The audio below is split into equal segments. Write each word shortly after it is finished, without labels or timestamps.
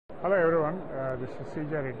Hello everyone, this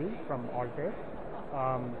is Reddy from Altair.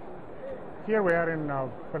 Here we are in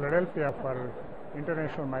Philadelphia for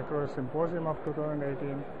International Microwave Symposium of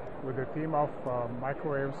 2018 with the theme of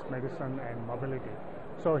microwaves, medicine and mobility.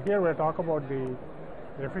 So here we talk about the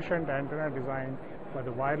efficient antenna design for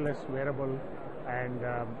the wireless, wearable and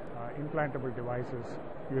implantable devices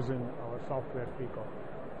using our software FEKO.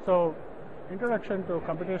 So introduction to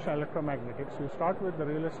computational electromagnetics, you start with the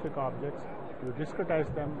realistic objects, you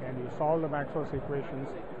discretize them and you solve the Maxwell's equations,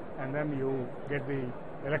 and then you get the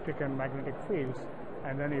electric and magnetic fields,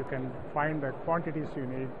 and then you can find the quantities you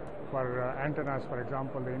need for antennas, for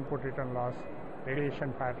example, the input return loss,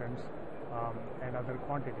 radiation patterns, and other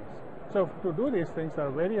quantities. So to do these things, there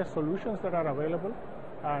are various solutions that are available,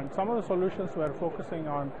 and some of the solutions we are focusing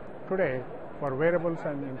on today for wearables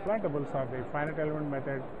and implantables are the finite element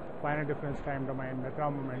method, finite difference time domain,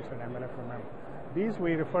 metron moments, and MLFMM. These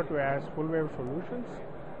we refer to as full wave solutions,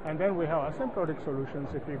 and then we have asymptotic solutions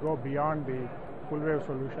if we go beyond the full wave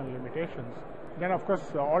solution limitations. Then of course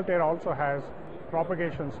Altair also has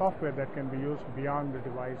propagation software that can be used beyond the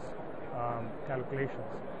device calculations.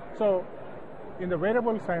 So in the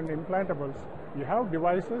wearables and implantables, you have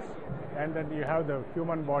devices and then you have the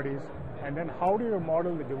human bodies, and then how do you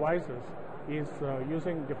model the devices is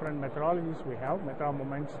using different methodologies. We have metron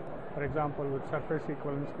moments, for example, with surface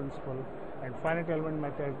equivalence principle, and finite element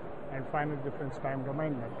method, and finite difference time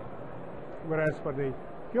domain method. Whereas for the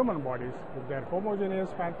human bodies, if they are homogeneous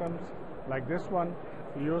phantoms like this one,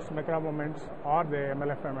 you use metron moments or the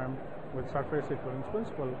MLFMM with surface equivalence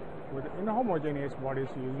principle. With inhomogeneous bodies,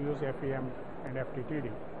 you use FEM and FTTD.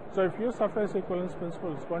 So if you use surface equivalence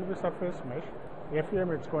principle, it's going to be surface mesh.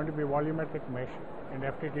 FEM, it's going to be volumetric mesh, and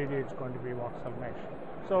FTTD, it's going to be voxel mesh.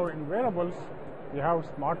 So in wearables, you have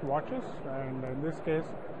smart watches, and in this case,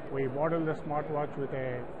 we model the smartwatch with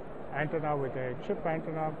a antenna, with a chip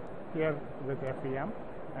antenna here with FEM,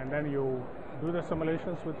 and then you do the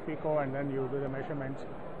simulations with FEKO, and then you do the measurements,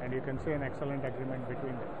 and you can see an excellent agreement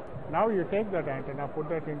between them. Now you take that antenna, put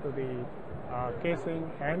that into the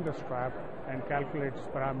casing and the strap, and calculate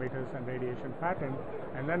parameters and radiation pattern,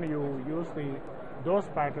 and then you use those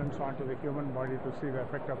patterns onto the human body to see the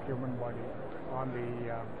effect of human body on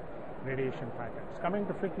the radiation patterns. Coming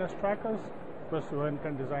to fitness trackers, first one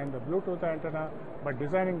can design the Bluetooth antenna, but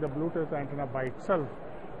designing the Bluetooth antenna by itself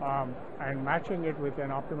and matching it with an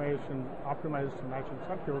optimized matching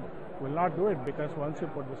circuit will not do it, because once you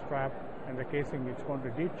put the strap and the casing, it's going to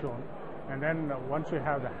detune, and then once you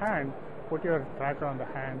have the hand, put your tracker on the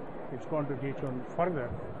hand, it's going to detune further.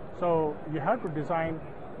 So you have to design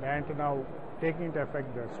the antenna taking into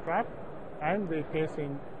effect the strap and the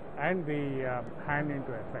casing and the hand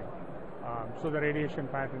into effect. So the radiation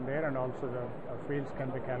pattern there, and also the fields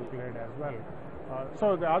can be calculated as well.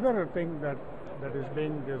 So the other thing that is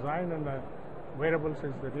being designed in the wearables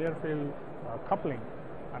is the near field coupling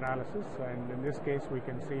analysis, and in this case we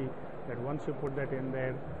can see that once you put that in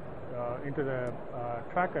there into the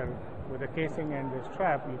tracker with the casing and the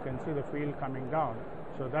strap, you can see the field coming down.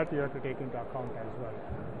 So that you have to take into account as well.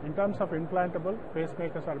 In terms of implantable,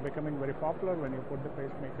 pacemakers are becoming very popular. When you put the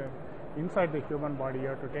pacemaker inside the human body, you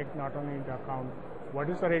have to take not only into account what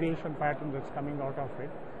is the radiation pattern that's coming out of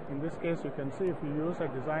it. In this case, you can see if you use a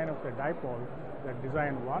design of the dipole, that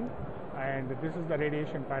design 1, and this is the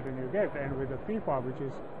radiation pattern you get, and with the PFOB, which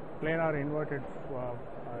is planar inverted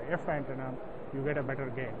F antenna, you get a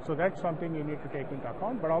better gain. So that's something you need to take into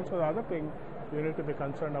account. But also the other thing you need to be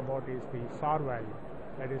concerned about is the SAR value.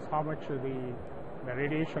 That is how much the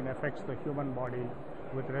radiation affects the human body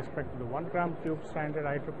with respect to the 1 gram cube standard,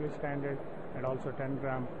 IEEE standard, and also 10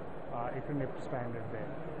 gram ECNIP standard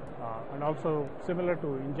there. And also similar to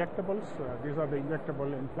injectables, these are the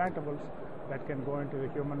injectable implantables that can go into the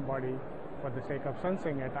human body for the sake of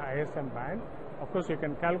sensing at ISM band. Of course, you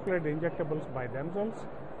can calculate the injectables by themselves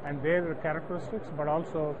and their characteristics, but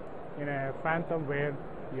also in a phantom where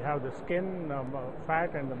you have the skin,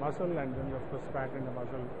 fat and the muscle, and then of course fat and the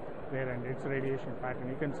muscle there, and its radiation pattern.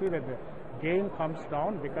 You can see that the gain comes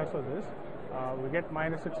down because of this. We get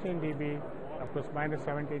minus 16 dB, of course minus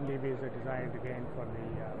 17 dB is the desired gain for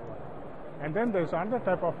the and then there's another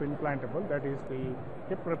type of implantable, that is the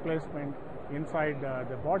hip replacement inside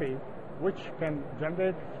the body, which can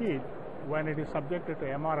generate heat when it is subjected to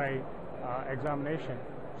MRI examination.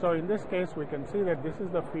 So in this case, we can see that this is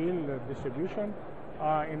the field distribution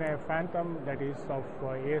in a phantom that is of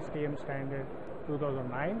ASTM standard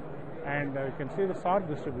 2009, and you can see the SAR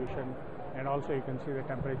distribution, and also you can see the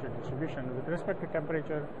temperature distribution. With respect to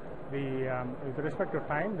temperature, with respect to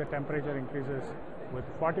time, the temperature increases with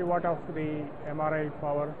 40 watt of the MRI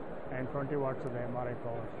power and 20 watts of the MRI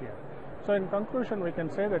power here. So in conclusion, we can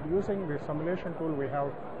say that using the simulation tool we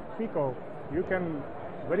have, FEKO, you can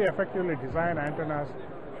very effectively design antennas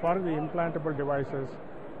for the implantable devices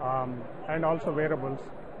and also wearables.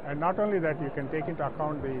 And not only that, you can take into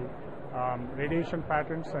account the radiation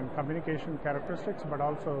patterns and communication characteristics, but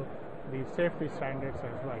also the safety standards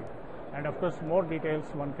as well. And of course, more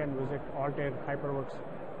details one can visit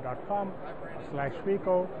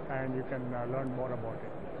altairhyperworks.com/FEKO, and you can learn more about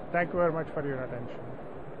it. Thank you very much for your attention.